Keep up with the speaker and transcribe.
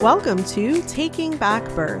Welcome to Taking Back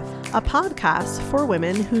Birth, a podcast for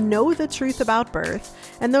women who know the truth about birth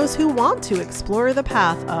and those who want to explore the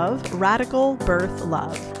path of radical birth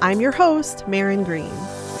love. I'm your host, Maren Green.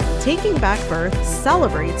 Taking Back Birth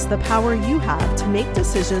celebrates the power you have to make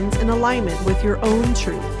decisions in alignment with your own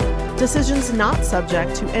truth. Decisions not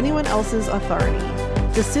subject to anyone else's authority.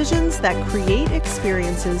 Decisions that create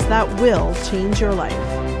experiences that will change your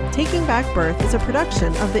life. Taking Back Birth is a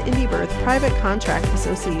production of the Indie Birth Private Contract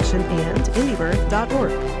Association and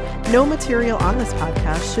indiebirth.org. No material on this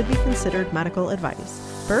podcast should be considered medical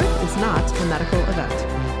advice. Birth is not a medical event.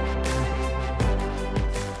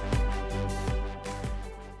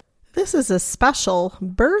 This is a special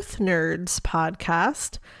Birth Nerds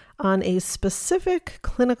podcast on a specific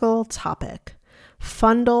clinical topic,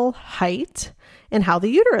 fundal height and how the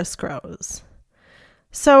uterus grows.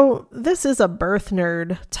 So this is a birth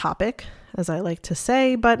nerd topic, as I like to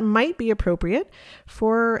say, but might be appropriate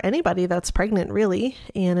for anybody that's pregnant really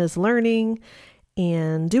and is learning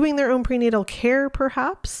and doing their own prenatal care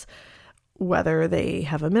perhaps, whether they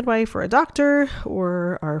have a midwife or a doctor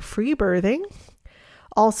or are free birthing.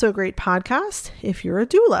 Also a great podcast if you're a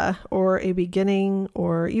doula or a beginning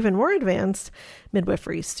or even more advanced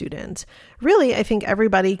midwifery student. Really, I think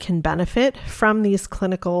everybody can benefit from these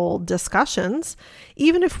clinical discussions.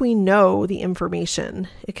 Even if we know the information,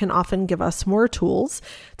 it can often give us more tools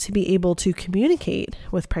to be able to communicate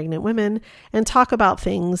with pregnant women and talk about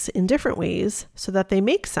things in different ways so that they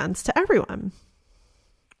make sense to everyone.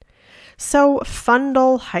 So,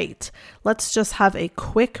 fundal height. Let's just have a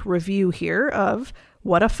quick review here of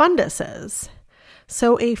what a fundus is.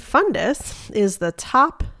 So a fundus is the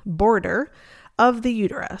top border of the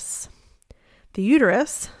uterus. The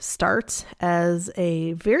uterus starts as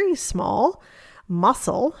a very small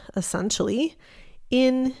muscle, essentially,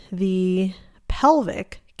 in the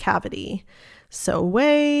pelvic cavity. So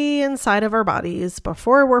way inside of our bodies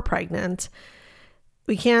before we're pregnant.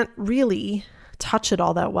 We can't really touch it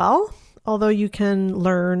all that well, although you can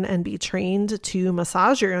learn and be trained to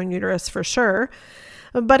massage your own uterus for sure.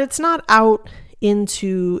 But it's not out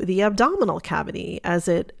into the abdominal cavity as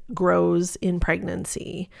it grows in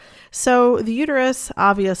pregnancy. So the uterus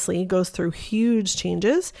obviously goes through huge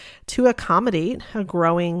changes to accommodate a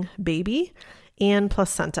growing baby and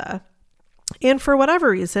placenta. And for whatever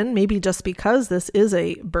reason, maybe just because this is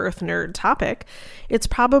a birth nerd topic, it's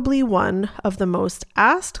probably one of the most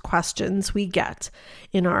asked questions we get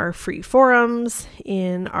in our free forums,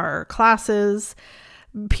 in our classes.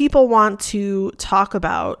 People want to talk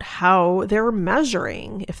about how they're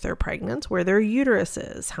measuring if they're pregnant, where their uterus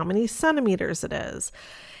is, how many centimeters it is.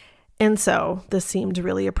 And so this seemed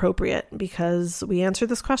really appropriate because we answer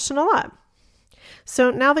this question a lot.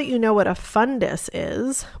 So now that you know what a fundus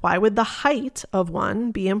is, why would the height of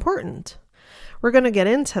one be important? We're going to get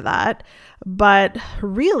into that, but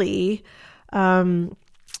really,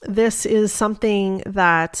 this is something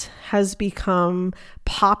that has become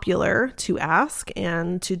popular to ask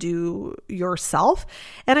and to do yourself.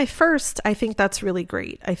 And I think that's really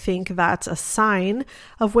great. I think that's a sign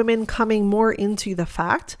of women coming more into the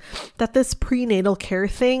fact that this prenatal care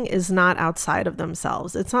thing is not outside of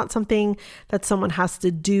themselves. It's not something that someone has to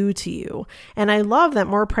do to you. And I love that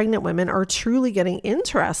more pregnant women are truly getting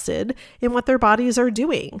interested in what their bodies are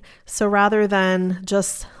doing. So rather than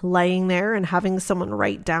just laying there and having someone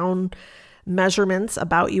write down measurements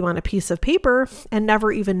about you on a piece of paper and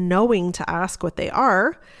never even knowing to ask what they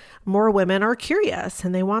are, more women are curious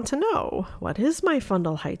and they want to know, what is my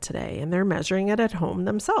fundal height today? And they're measuring it at home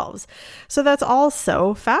themselves. So that's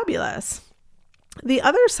also fabulous. The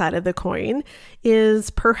other side of the coin is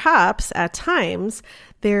perhaps at times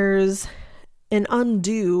there's an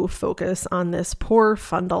undue focus on this poor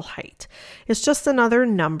fundal height. It's just another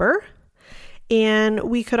number. And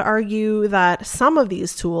we could argue that some of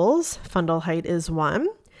these tools, fundal height is one,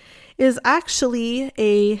 is actually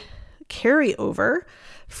a carryover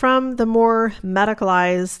from the more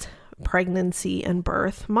medicalized pregnancy and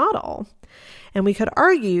birth model. And we could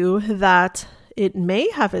argue that it may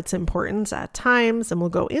have its importance at times, and we'll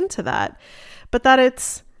go into that, but that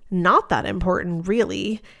it's not that important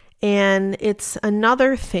really. And it's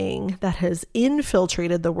another thing that has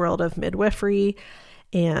infiltrated the world of midwifery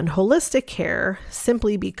and holistic care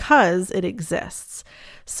simply because it exists.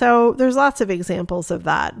 So there's lots of examples of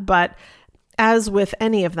that, but as with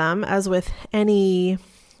any of them, as with any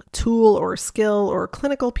tool or skill or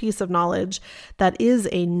clinical piece of knowledge that is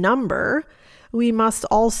a number, we must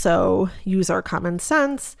also use our common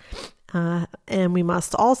sense, and we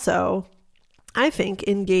must also, I think,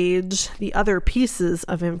 engage the other pieces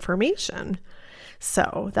of information.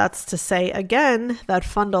 So that's to say, again, that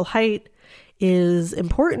fundal height is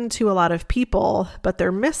important to a lot of people, but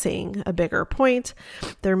they're missing a bigger point.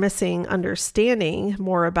 They're missing understanding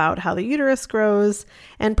more about how the uterus grows,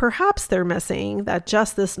 and perhaps they're missing that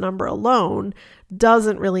just this number alone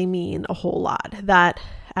doesn't really mean a whole lot. That,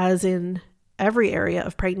 as in every area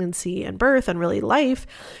of pregnancy and birth and really life,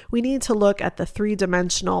 we need to look at the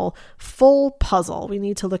three-dimensional full puzzle. We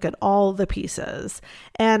need to look at all the pieces.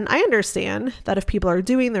 And I understand that if people are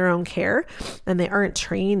doing their own care and they aren't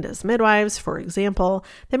trained as midwives, for example,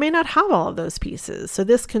 they may not have all of those pieces. So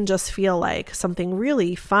this can just feel like something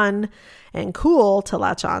really fun and cool to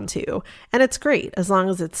latch onto. And it's great as long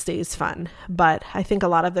as it stays fun. But I think a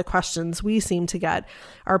lot of the questions we seem to get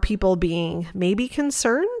are people being maybe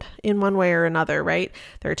concerned in one way or another, right?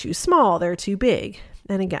 They're too small, they're too big.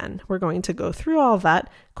 And again, we're going to go through all of that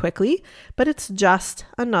quickly, but it's just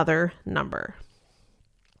another number.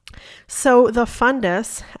 So the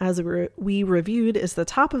fundus, as we reviewed, is the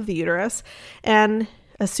top of the uterus, and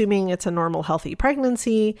assuming it's a normal, healthy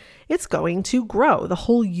pregnancy, it's going to grow. The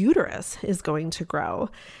whole uterus is going to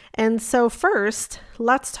grow. And so first,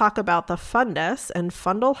 let's talk about the fundus and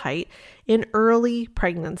fundal height in early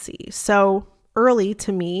pregnancy. So early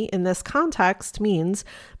to me in this context means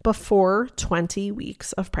before 20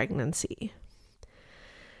 weeks of pregnancy.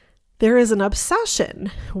 There is an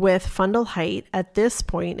obsession with fundal height at this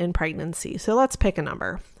point in pregnancy. So let's pick a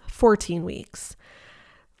number, 14 weeks.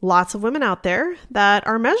 Lots of women out there that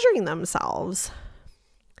are measuring themselves.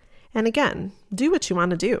 And again, do what you want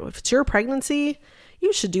to do. If it's your pregnancy,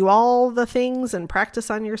 you should do all the things and practice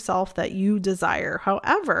on yourself that you desire.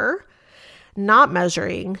 However, not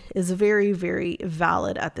measuring is very, very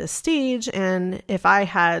valid at this stage. And if I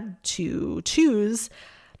had to choose,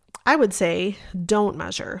 I would say don't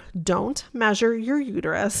measure. Don't measure your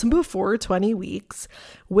uterus before 20 weeks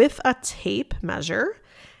with a tape measure.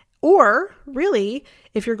 Or really,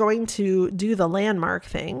 if you're going to do the landmark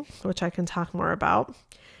thing, which I can talk more about,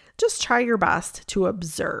 just try your best to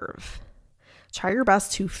observe. Try your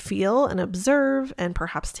best to feel and observe and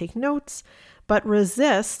perhaps take notes, but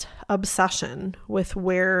resist obsession with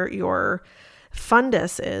where your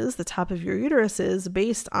fundus is, the top of your uterus is,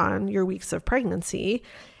 based on your weeks of pregnancy,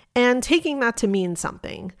 and taking that to mean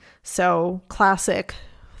something. So classic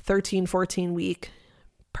 13, 14 week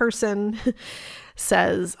person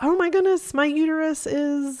says, oh my goodness, my uterus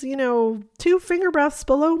is, 2 finger breadths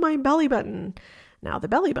below my belly button. Now the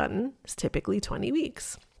belly button is typically 20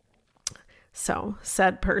 weeks. So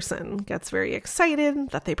said person gets very excited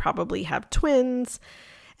that they probably have twins,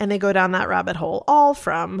 and they go down that rabbit hole all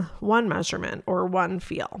from one measurement or one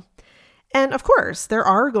feel. And of course, there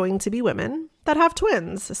are going to be women that have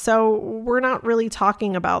twins. So we're not really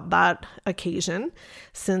talking about that occasion,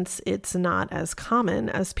 since it's not as common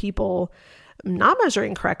as people not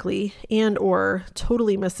measuring correctly and or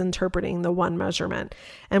totally misinterpreting the one measurement.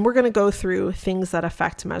 And we're going to go through things that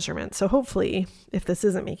affect measurement. So hopefully, if this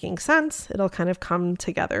isn't making sense, it'll kind of come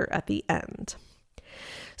together at the end.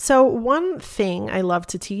 So one thing I love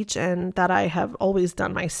to teach, and that I have always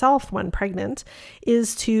done myself when pregnant,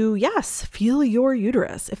 is to, yes, feel your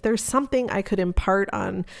uterus. If there's something I could impart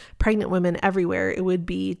on pregnant women everywhere, it would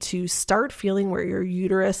be to start feeling where your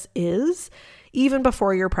uterus is, even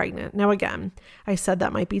before you're pregnant. Now, again, I said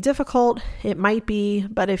that might be difficult. It might be,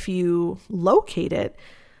 but if you locate it,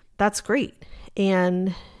 that's great.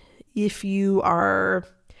 And if you are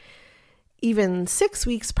even 6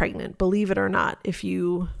 weeks pregnant, believe it or not, if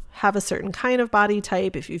you have a certain kind of body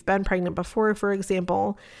type, if you've been pregnant before, for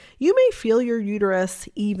example, you may feel your uterus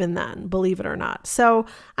even then, believe it or not. So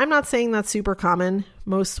I'm not saying that's super common.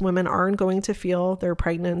 Most women aren't going to feel their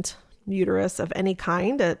pregnant uterus of any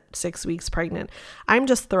kind at 6 weeks pregnant. I'm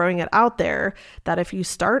just throwing it out there that if you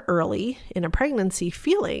start early in a pregnancy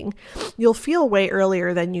feeling, you'll feel way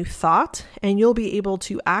earlier than you thought, and you'll be able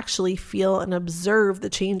to actually feel and observe the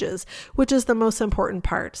changes, which is the most important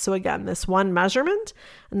part. So again, this one measurement,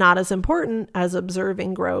 not as important as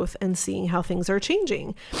observing growth and seeing how things are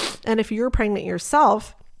changing. And if you're pregnant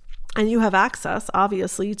yourself, and you have access,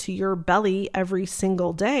 obviously, to your belly every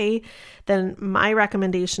single day, then my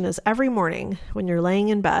recommendation is every morning when you're laying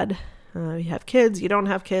in bed, you have kids, you don't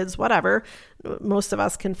have kids, whatever, most of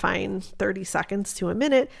us can find 30 seconds to a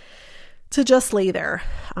minute to just lay there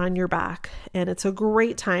on your back. And it's a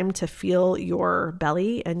great time to feel your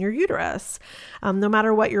belly and your uterus. No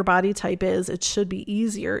matter what your body type is, it should be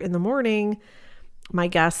easier in the morning. My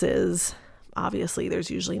guess is, obviously,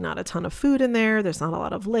 there's usually not a ton of food in there. There's not a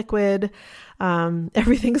lot of liquid.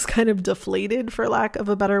 Everything's kind of deflated, for lack of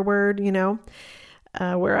a better word,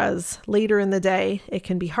 Whereas later in the day, it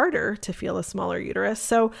can be harder to feel a smaller uterus.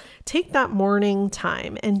 So take that morning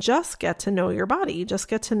time and just get to know your body. Just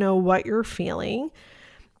get to know what you're feeling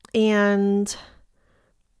and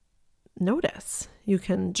notice. You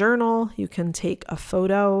can journal, you can take a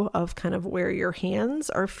photo of kind of where your hands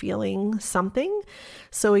are feeling something.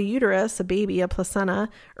 So a uterus, a baby, a placenta,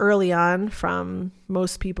 early on from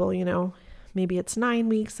most people, maybe it's 9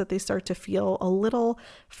 weeks that they start to feel a little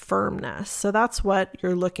firmness. So that's what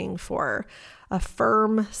you're looking for. A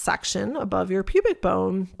firm section above your pubic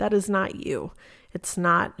bone that is not you. It's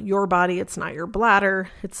not your body. It's not your bladder.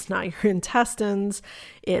 It's not your intestines.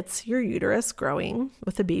 It's your uterus growing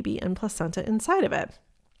with a baby and placenta inside of it.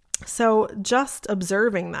 So just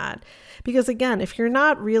observing that, because again, if you're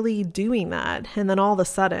not really doing that, and then all of a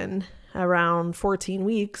sudden around 14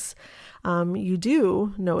 weeks, you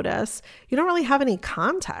do notice you don't really have any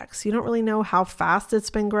context. You don't really know how fast it's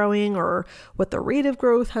been growing or what the rate of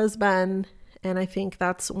growth has been. And I think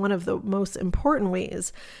that's one of the most important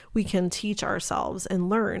ways we can teach ourselves and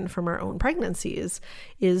learn from our own pregnancies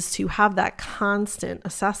is to have that constant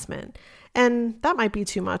assessment. And that might be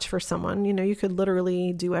too much for someone. You could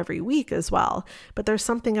literally do every week as well. But there's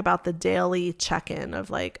something about the daily check-in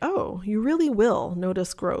of like, oh, you really will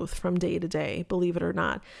notice growth from day to day, believe it or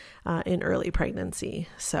not, in early pregnancy.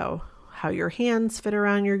 So how your hands fit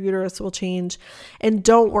around your uterus will change. And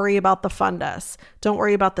don't worry about the fundus. Don't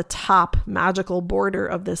worry about the top magical border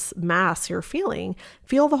of this mass you're feeling.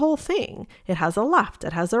 Feel the whole thing. It has a left,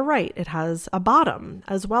 it has a right, it has a bottom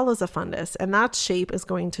as well as a fundus. And that shape is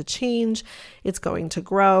going to change. It's going to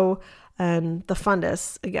grow. And the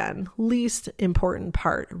fundus, again, least important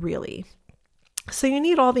part really. So you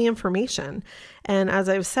need all the information. And as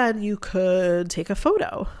I've said, you could take a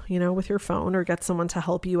photo, with your phone or get someone to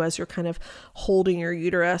help you as you're kind of holding your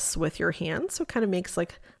uterus with your hands. So it kind of makes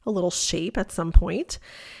like a little shape at some point.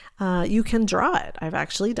 You can draw it. I've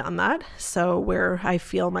actually done that. So where I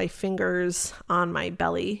feel my fingers on my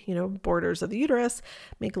belly, borders of the uterus,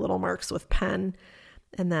 make little marks with pen.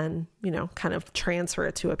 And then, kind of transfer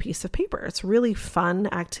it to a piece of paper. It's really fun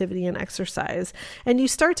activity and exercise. And you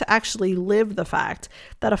start to actually live the fact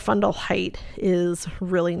that a fundal height is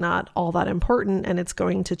really not all that important and it's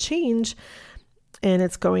going to change and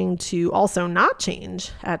it's going to also not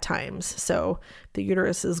change at times. So the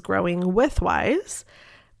uterus is growing widthwise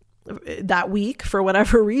that week for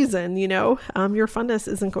whatever reason, your fundus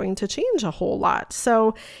isn't going to change a whole lot.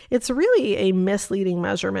 So it's really a misleading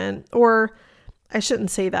measurement, or I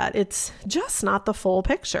shouldn't say that. It's just not the full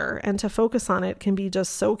picture. And to focus on it can be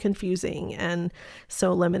just so confusing and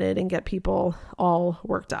so limited and get people all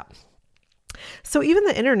worked up. So even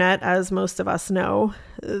the internet, as most of us know,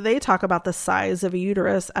 they talk about the size of a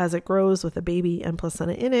uterus as it grows with a baby and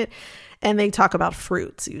placenta in it. And they talk about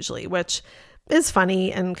fruits usually, which is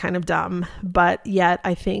funny and kind of dumb. But yet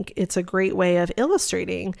I think it's a great way of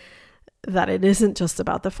illustrating that it isn't just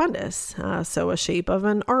about the fundus. So a shape of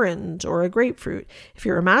an orange or a grapefruit, if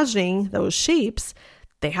you're imagining those shapes,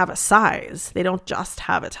 they have a size. They don't just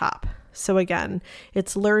have a top. So again,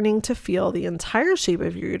 it's learning to feel the entire shape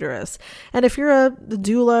of your uterus. And if you're a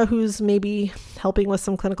doula who's maybe helping with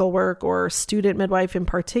some clinical work or student midwife in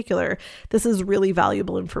particular, this is really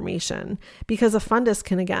valuable information because a fundus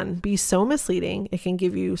can, again, be so misleading. It can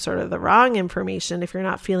give you sort of the wrong information if you're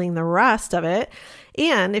not feeling the rest of it.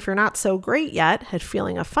 And if you're not so great yet at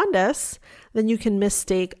feeling a fundus, then you can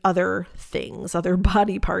mistake other things, other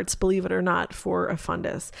body parts, believe it or not, for a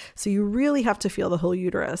fundus. So you really have to feel the whole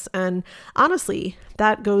uterus. And honestly,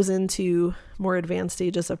 that goes into more advanced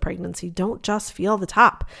stages of pregnancy. Don't just feel the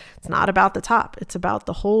top. It's not about the top. It's about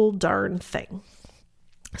the whole darn thing.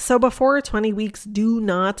 So before 20 weeks, do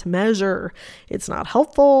not measure. It's not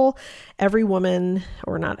helpful. Every woman,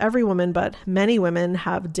 or not every woman, but many women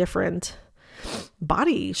have different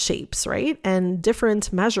body shapes, right? And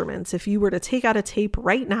different measurements. If you were to take out a tape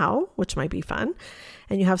right now, which might be fun,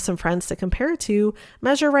 and you have some friends to compare it to,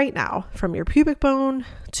 measure right now from your pubic bone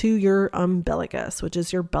to your umbilicus, which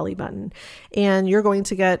is your belly button. And you're going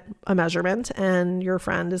to get a measurement and your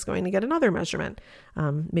friend is going to get another measurement.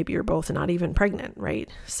 Maybe you're both not even pregnant, right?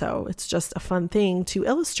 So it's just a fun thing to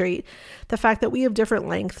illustrate the fact that we have different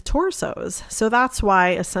length torsos. So that's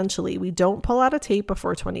why essentially we don't pull out a tape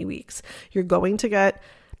before 20 weeks. You're going to get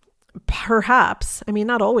perhaps,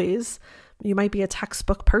 not always, you might be a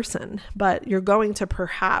textbook person, but you're going to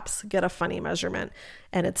perhaps get a funny measurement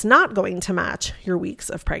and it's not going to match your weeks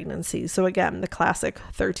of pregnancy. So again, the classic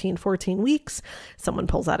 13, 14 weeks, someone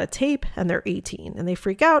pulls out a tape and they're 18 and they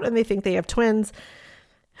freak out and they think they have twins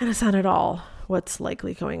and it's not at all what's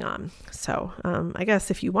likely going on. So I guess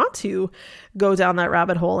if you want to go down that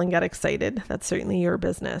rabbit hole and get excited, that's certainly your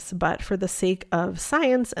business. But for the sake of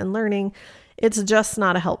science and learning, it's just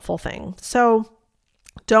not a helpful thing. So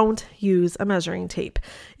don't use a measuring tape.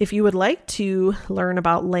 If you would like to learn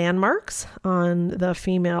about landmarks on the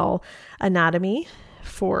female anatomy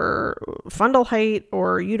for fundal height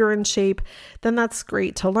or uterine shape, then that's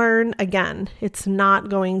great to learn. Again, it's not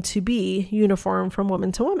going to be uniform from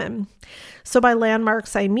woman to woman. So by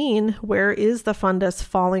landmarks, I mean, where is the fundus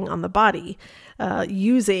falling on the body?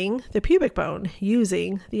 Using the pubic bone,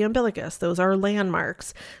 using the umbilicus. Those are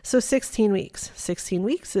landmarks. So 16 weeks. 16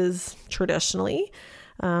 weeks is traditionally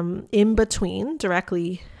in between,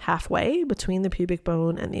 directly halfway between the pubic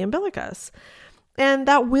bone and the umbilicus. And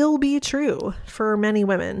that will be true for many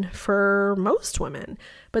women, for most women,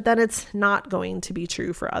 but then it's not going to be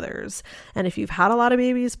true for others. And if you've had a lot of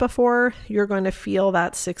babies before, you're going to feel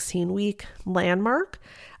that 16-week landmark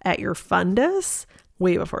at your fundus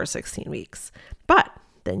way before 16 weeks. But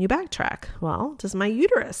then you backtrack. Well, does my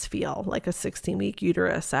uterus feel like a 16-week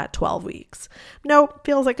uterus at 12 weeks? Nope,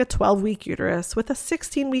 feels like a 12-week uterus with a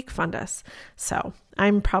 16-week fundus. So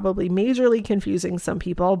I'm probably majorly confusing some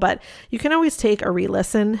people, but you can always take a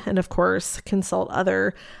re-listen and, of course, consult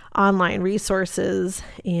other online resources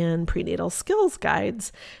and prenatal skills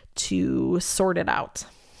guides to sort it out.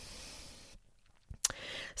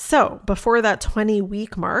 So before that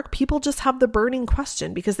 20-week mark, people just have the burning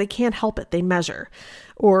question because they can't help it. They measure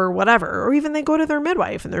or whatever, or even they go to their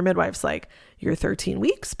midwife and their midwife's like, you're 13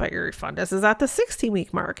 weeks, but your fundus is at the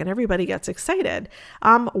 16-week mark, and everybody gets excited.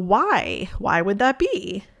 Why? Why would that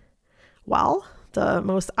be? Well, the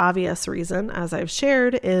most obvious reason, as I've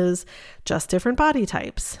shared, is just different body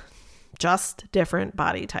types. Just different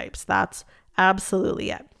body types. That's absolutely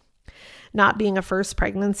it. Not being a first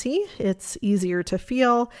pregnancy, it's easier to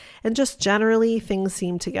feel, and just generally things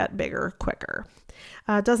seem to get bigger quicker.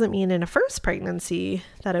 Doesn't mean in a first pregnancy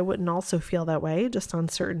that I wouldn't also feel that way, just on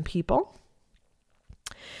certain people.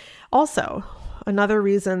 Also, another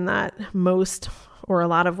reason that most or a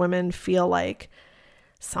lot of women feel like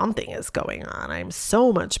something is going on, I'm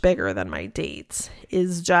so much bigger than my dates,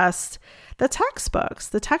 is just the textbooks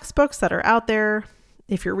that are out there.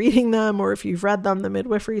 If you're reading them or if you've read them, the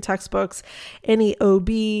midwifery textbooks, any OB,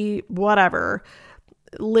 whatever,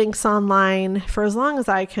 links online, for as long as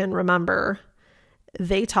I can remember,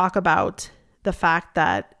 they talk about the fact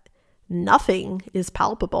that nothing is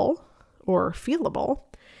palpable or feelable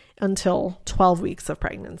until 12 weeks of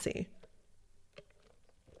pregnancy.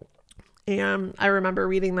 And I remember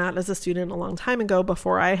reading that as a student a long time ago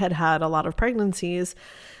before I had had a lot of pregnancies,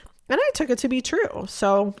 and I took it to be true.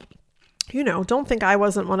 So don't think I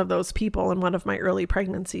wasn't one of those people in one of my early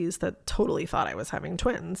pregnancies that totally thought I was having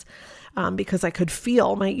twins, because I could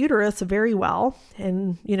feel my uterus very well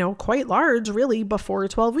and, quite large really before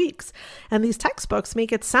 12 weeks. And these textbooks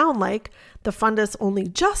make it sound like the fundus only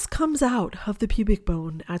just comes out of the pubic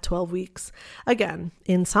bone at 12 weeks. Again,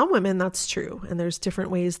 in some women, that's true. And there's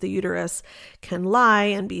different ways the uterus can lie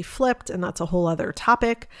and be flipped. And that's a whole other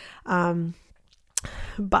topic.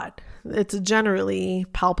 But it's generally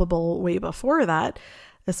palpable way before that,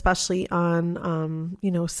 especially on,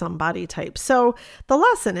 some body types. So the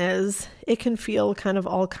lesson is it can feel kind of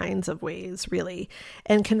all kinds of ways, really.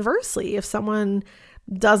 And conversely, if someone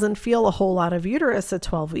doesn't feel a whole lot of uterus at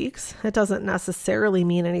 12 weeks, it doesn't necessarily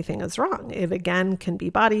mean anything is wrong. It again can be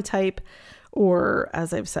body type, or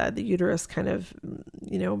as I've said, the uterus kind of,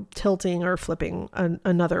 tilting or flipping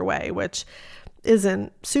another way, which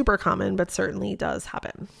isn't super common, but certainly does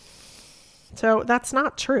happen. So that's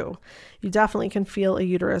not true. You definitely can feel a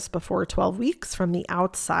uterus before 12 weeks from the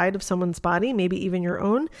outside of someone's body, maybe even your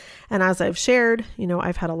own. And as I've shared,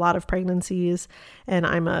 I've had a lot of pregnancies and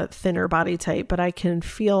I'm a thinner body type, but I can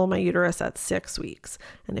feel my uterus at 6 weeks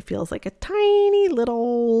and it feels like a tiny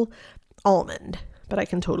little almond, but I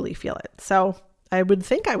can totally feel it. So I would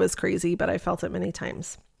think I was crazy, but I felt it many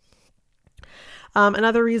times.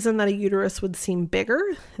 Another reason that a uterus would seem bigger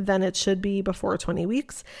than it should be before 20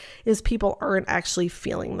 weeks is people aren't actually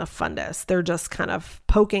feeling the fundus. They're just kind of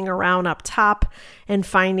poking around up top and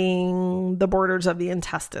finding the borders of the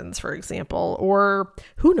intestines, for example, or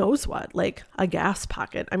who knows what, like a gas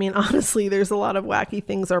pocket. I mean, honestly, there's a lot of wacky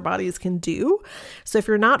things our bodies can do. So if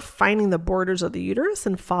you're not finding the borders of the uterus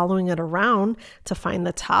and following it around to find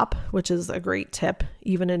the top, which is a great tip,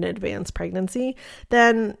 even in advanced pregnancy,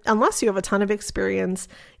 then unless you have a ton of experience,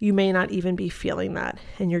 you may not even be feeling that.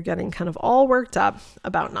 And you're getting kind of all worked up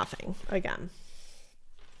about nothing again.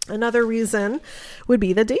 Another reason would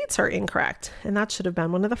be the dates are incorrect. And that should have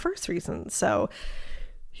been one of the first reasons. So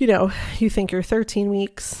you think you're 13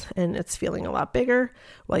 weeks and it's feeling a lot bigger.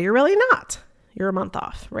 Well, you're really not. You're a month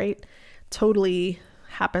off, right? Totally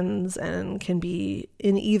happens and can be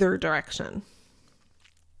in either direction.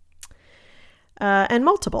 And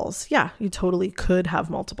multiples. Yeah, you totally could have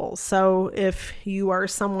multiples. So if you are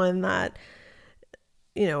someone that,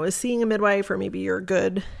 is seeing a midwife, or maybe you're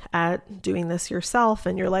good at doing this yourself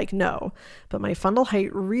and you're like, no, but my fundal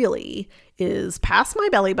height really is past my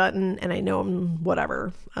belly button and I know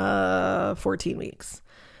I'm 14 weeks.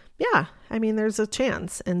 Yeah, there's a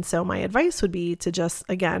chance. And so my advice would be to just,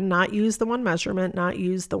 again, not use the one measurement, not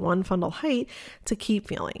use the one fundal height to keep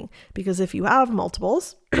feeling. Because if you have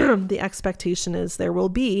multiples, the expectation is there will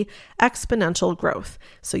be exponential growth.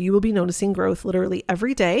 So you will be noticing growth literally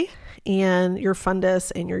every day, and your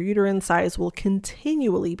fundus and your uterine size will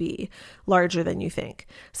continually be larger than you think.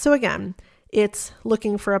 So again, it's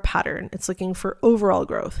looking for a pattern. It's looking for overall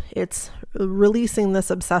growth. It's releasing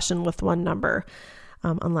this obsession with one number.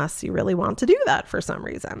 Unless you really want to do that for some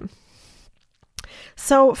reason.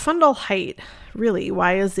 So fundal height, really,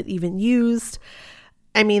 why is it even used?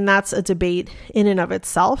 That's a debate in and of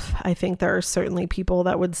itself. I think there are certainly people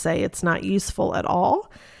that would say it's not useful at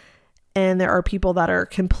all. And there are people that are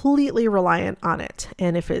completely reliant on it.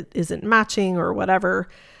 And if it isn't matching or whatever,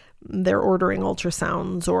 they're ordering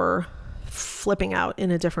ultrasounds or flipping out in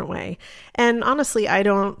a different way. And honestly, I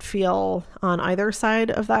don't feel on either side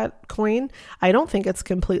of that coin. I don't think it's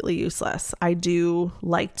completely useless. I do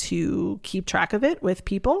like to keep track of it with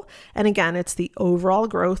people. And again, it's the overall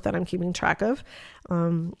growth that I'm keeping track of.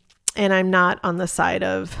 And I'm not on the side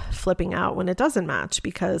of flipping out when it doesn't match,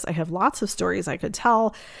 because I have lots of stories I could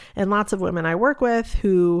tell and lots of women I work with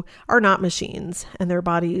who are not machines and their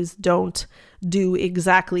bodies don't do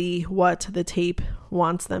exactly what the tape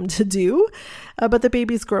wants them to do, but the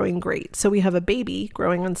baby's growing great. So we have a baby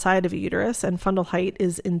growing inside of a uterus, and fundal height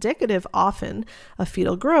is indicative often of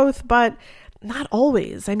fetal growth, but not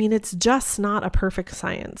always. It's just not a perfect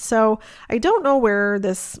science. So I don't know where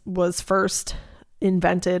this was first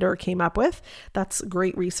invented or came up with. That's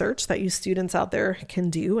great research that you students out there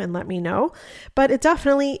can do and let me know. But it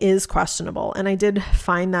definitely is questionable. And I did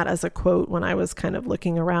find that as a quote when I was kind of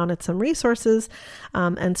looking around at some resources.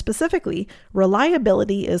 And specifically,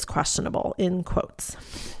 reliability is questionable in quotes.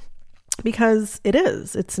 Because it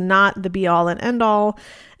is. It's not the be all and end all.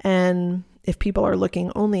 And if people are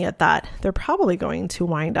looking only at that, they're probably going to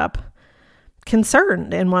wind up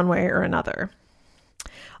concerned in one way or another.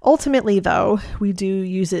 Ultimately, though, we do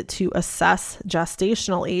use it to assess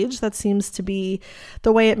gestational age. That seems to be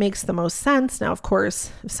the way it makes the most sense. Now, of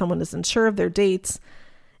course, if someone isn't sure of their dates,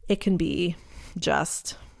 it can be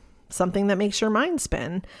just something that makes your mind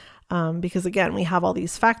spin. Because again, we have all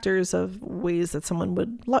these factors of ways that someone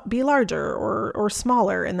would be larger or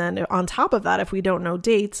smaller. And then on top of that, if we don't know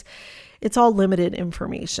dates, it's all limited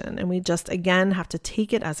information. And we just, again, have to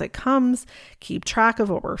take it as it comes, keep track of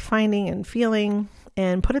what we're finding and feeling,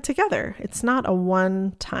 and put it together. It's not a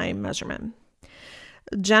one-time measurement.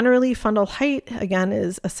 Generally, fundal height, again,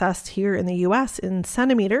 is assessed here in the US in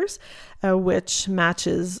centimeters, which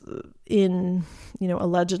matches in,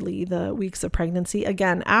 allegedly the weeks of pregnancy,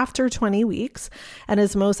 again, after 20 weeks, and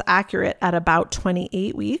is most accurate at about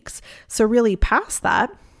 28 weeks. So really past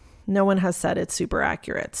that, no one has said it's super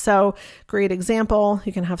accurate. So great example,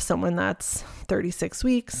 you can have someone that's 36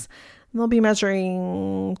 weeks, and they'll be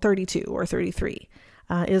measuring 32 or 33.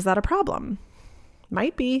 Is that a problem?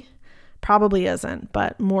 Might be. Probably isn't,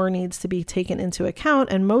 but more needs to be taken into account,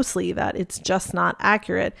 and mostly that it's just not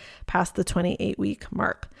accurate past the 28-week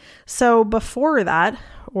mark. So before that,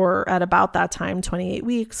 or at about that time, 28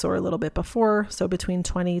 weeks or a little bit before, so between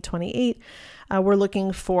 20 and 28, we're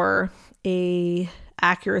looking for a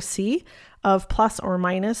accuracy of plus or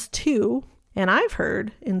minus 2, and I've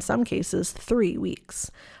heard in some cases 3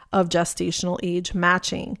 weeks of gestational age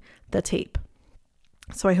matching the tape.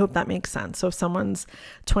 So I hope that makes sense. So if someone's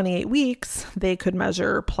 28 weeks, they could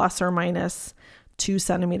measure plus or minus 2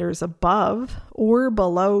 centimeters above or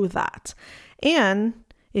below that. And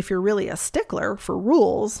if you're really a stickler for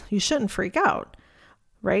rules, you shouldn't freak out,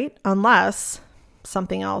 right? Unless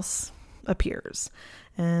something else appears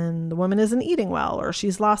and the woman isn't eating well, or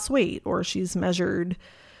she's lost weight, or she's measured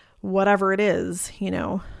whatever it is,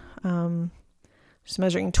 she's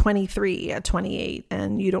measuring 23 at 28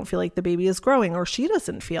 and you don't feel like the baby is growing, or she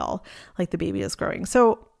doesn't feel like the baby is growing.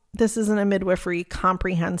 So this isn't a midwifery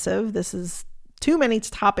comprehensive. This is too many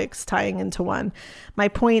topics tying into one. My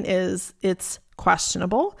point is it's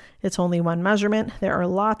questionable. It's only one measurement. There are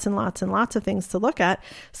lots and lots and lots of things to look at.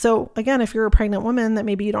 So again, if you're a pregnant woman that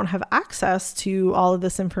maybe you don't have access to all of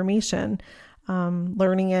this information,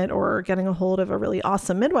 learning it or getting a hold of a really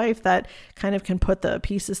awesome midwife that kind of can put the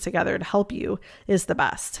pieces together to help you is the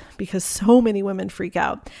best, because so many women freak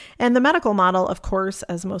out. And the medical model, of course,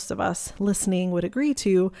 as most of us listening would agree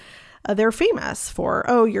to, they're famous for,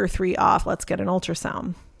 oh, you're 3 off, let's get an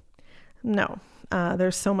ultrasound. No,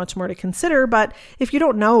 there's so much more to consider. But if you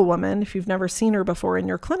don't know a woman, if you've never seen her before in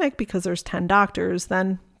your clinic because there's 10 doctors,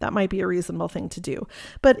 then that might be a reasonable thing to do.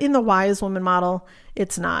 But in the wise woman model,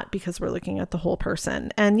 it's not, because we're looking at the whole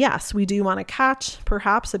person. And yes, we do want to catch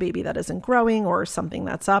perhaps a baby that isn't growing or something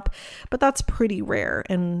that's up, but that's pretty rare.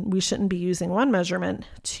 And we shouldn't be using one measurement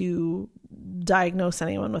to diagnose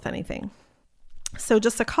anyone with anything. So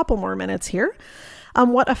just a couple more minutes here.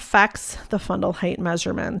 What affects the fundal height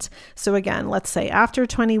measurement? So again, let's say after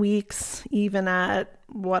 20 weeks, even at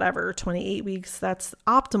 28 weeks, that's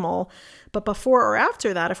optimal. But before or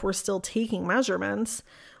after that, if we're still taking measurements,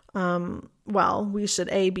 we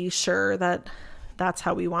should be sure that that's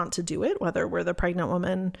how we want to do it, whether we're the pregnant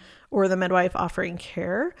woman or the midwife offering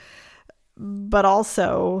care. But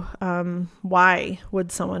also, why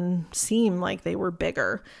would someone seem like they were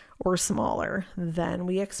bigger or smaller than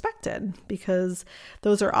we expected? Because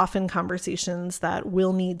those are often conversations that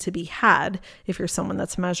will need to be had if you're someone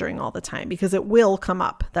that's measuring all the time, because it will come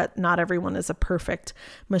up that not everyone is a perfect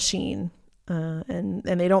machine, and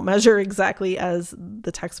they don't measure exactly as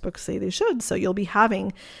the textbooks say they should. So you'll be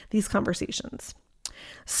having these conversations.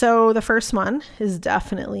 So the first one is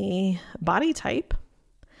definitely body type.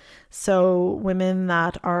 So women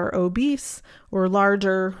that are obese or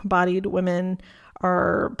larger bodied women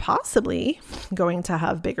are possibly going to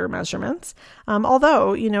have bigger measurements.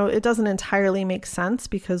 Although, it doesn't entirely make sense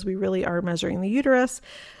because we really are measuring the uterus,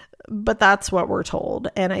 but that's what we're told.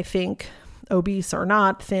 And I think obese or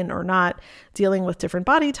not, thin or not, dealing with different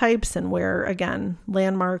body types and where, again,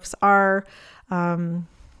 landmarks are,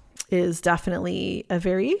 is definitely a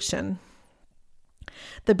variation.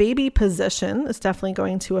 The baby position is definitely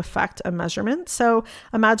going to affect a measurement. So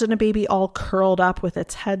imagine a baby all curled up with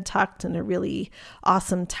its head tucked in a really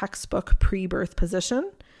awesome textbook pre-birth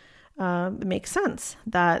position. It makes sense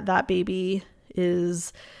that that baby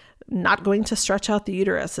is not going to stretch out the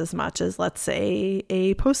uterus as much as, let's say,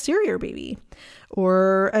 a posterior baby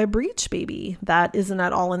or a breech baby that isn't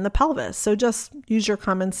at all in the pelvis. So just use your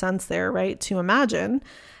common sense there, right, to imagine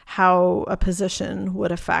how a position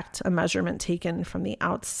would affect a measurement taken from the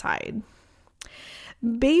outside.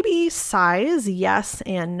 Baby size, yes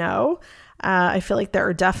and no. I feel like there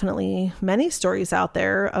are definitely many stories out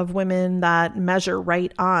there of women that measure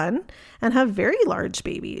right on and have very large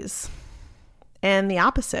babies. And the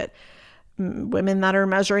opposite, women that are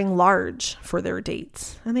measuring large for their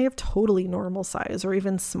dates and they have totally normal size or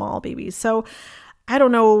even small babies. So I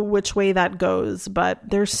don't know which way that goes, but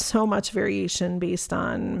there's so much variation based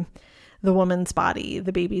on the woman's body,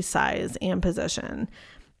 the baby's size, and position.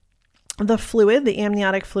 The fluid, the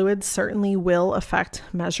amniotic fluid, certainly will affect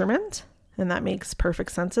measurement, and that makes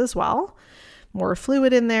perfect sense as well. More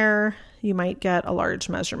fluid in there, you might get a large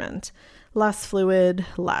measurement. Less fluid,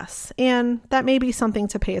 less. And that may be something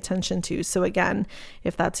to pay attention to. So again,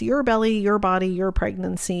 if that's your belly, your body, your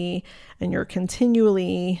pregnancy, and you're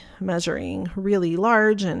continually measuring really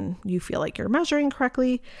large and you feel like you're measuring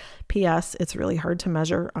correctly, P.S., it's really hard to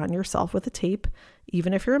measure on yourself with a tape,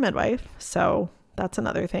 even if you're a midwife. So that's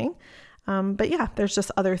another thing. But yeah, there's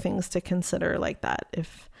just other things to consider like that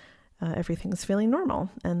if everything's feeling normal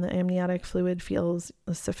and the amniotic fluid feels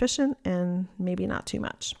sufficient and maybe not too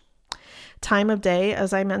much. Time of day,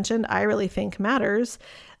 as I mentioned, I really think matters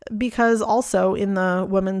because also in the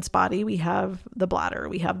woman's body, we have the bladder,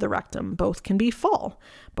 we have the rectum. Both can be full,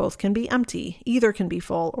 both can be empty, either can be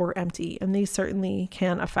full or empty. And these certainly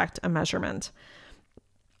can affect a measurement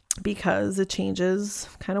because it changes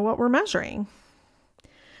kind of what we're measuring.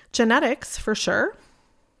 Genetics, for sure.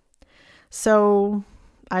 So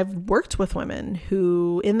I've worked with women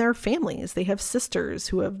who in their families, they have sisters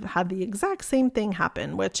who have had the exact same thing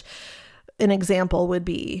happen, which an example would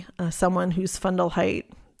be someone whose fundal height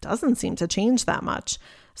doesn't seem to change that much,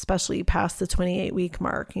 especially past the 28-week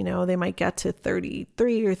mark. They might get to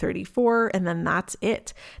 33 or 34, and then that's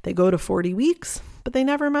it. They go to 40 weeks, but they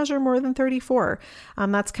never measure more than 34.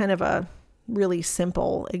 That's kind of a really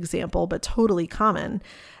simple example, but totally common.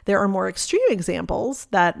 There are more extreme examples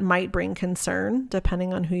that might bring concern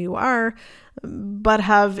depending on who you are, but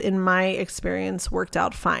have, in my experience, worked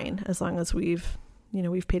out fine as long as we've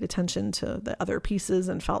paid attention to the other pieces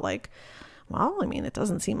and felt like, it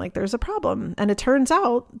doesn't seem like there's a problem. And it turns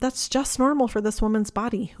out that's just normal for this woman's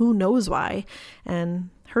body. Who knows why? And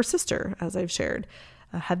her sister, as I've shared,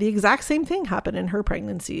 had the exact same thing happen in her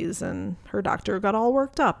pregnancies, and her doctor got all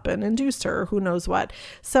worked up and induced her, who knows what.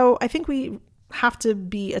 So I think we have to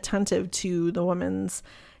be attentive to the woman's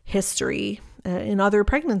history in other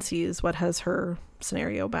pregnancies. What has her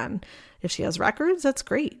scenario been? If she has records, that's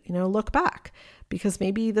great. Look back, because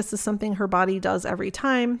maybe this is something her body does every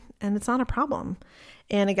time and it's not a problem.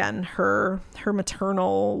 And again, her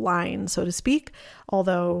maternal line, so to speak,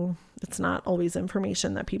 although it's not always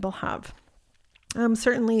information that people have.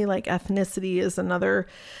 Certainly, like ethnicity is another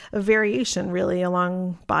variation really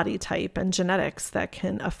along body type and genetics that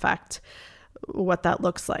can affect what that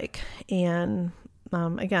looks like. And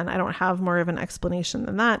again, I don't have more of an explanation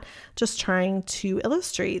than that, just trying to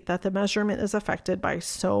illustrate that the measurement is affected by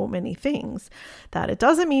so many things, that it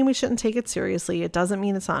doesn't mean we shouldn't take it seriously. It doesn't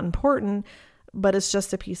mean it's not important, but it's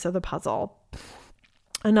just a piece of the puzzle.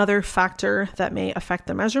 Another factor that may affect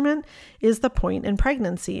the measurement is the point in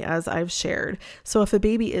pregnancy, as I've shared. So if a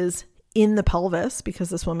baby is in the pelvis,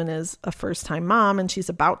 because this woman is a first-time mom and she's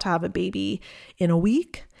about to have a baby in a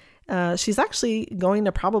week, she's actually going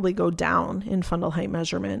to probably go down in fundal height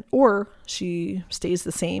measurement, or she stays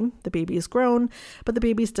the same. The baby is grown, but the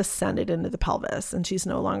baby's descended into the pelvis and she's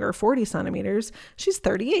no longer 40 centimeters. She's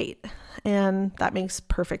 38. And that makes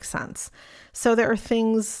perfect sense. So there are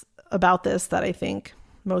things about this that I think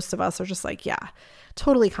most of us are just like, yeah,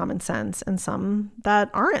 totally common sense, and some that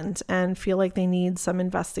aren't and feel like they need some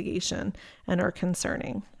investigation and are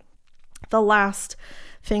concerning. The last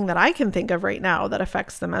thing that I can think of right now that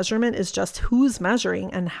affects the measurement is just who's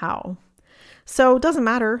measuring and how. So it doesn't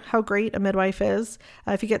matter how great a midwife is.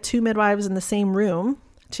 If you get two midwives in the same room,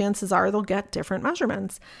 chances are they'll get different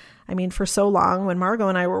measurements. I mean, for so long when Margot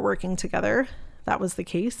and I were working together, that was the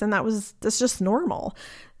case, and that's just normal.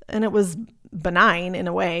 And it was benign in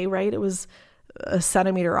a way, right? It was a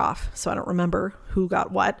centimeter off. So I don't remember who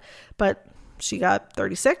got what, but she got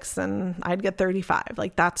 36 and I'd get 35.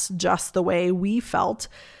 Like that's just the way we felt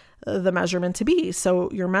the measurement to be.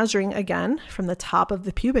 So you're measuring again from the top of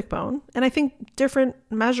the pubic bone. And I think different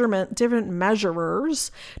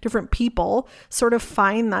measurers, different people sort of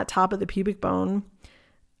find that top of the pubic bone.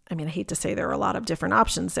 I mean, I hate to say there are a lot of different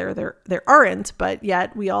options there. There aren't, but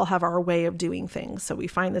yet we all have our way of doing things. So we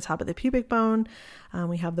find the top of the pubic bone.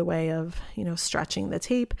 We have the way of, stretching the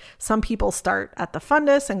tape. Some people start at the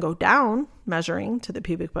fundus and go down measuring to the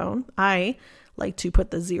pubic bone. I like to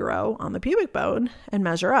put the 0 on the pubic bone and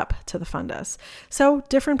measure up to the fundus. So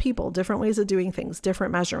different people, different ways of doing things,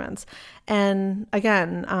 different measurements. And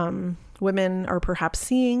again, women are perhaps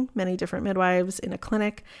seeing many different midwives in a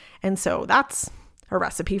clinic. And so that's a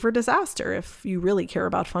recipe for disaster if you really care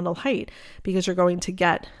about fundal height, because you're going to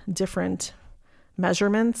get different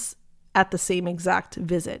measurements at the same exact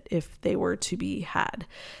visit if they were to be had.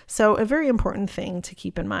 So a very important thing to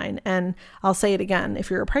keep in mind. And I'll say it again, if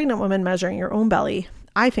you're a pregnant woman measuring your own belly,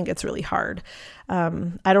 I think it's really hard.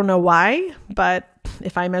 I don't know why, but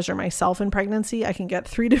if I measure myself in pregnancy, I can get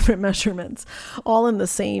 3 different measurements all in the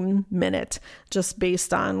same minute, just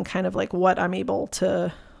based on kind of like what I'm able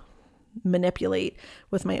to manipulate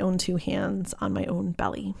with my own 2 hands on my own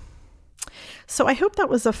belly. So I hope that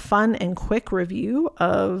was a fun and quick review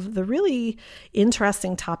of the really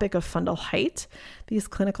interesting topic of fundal height. These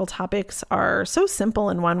clinical topics are so simple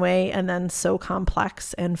in one way and then so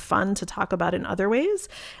complex and fun to talk about in other ways.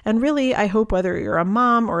 And really, I hope whether you're a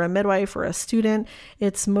mom or a midwife or a student,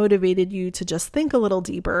 it's motivated you to just think a little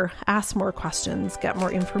deeper, ask more questions, get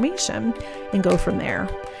more information, and go from there.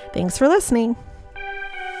 Thanks for listening.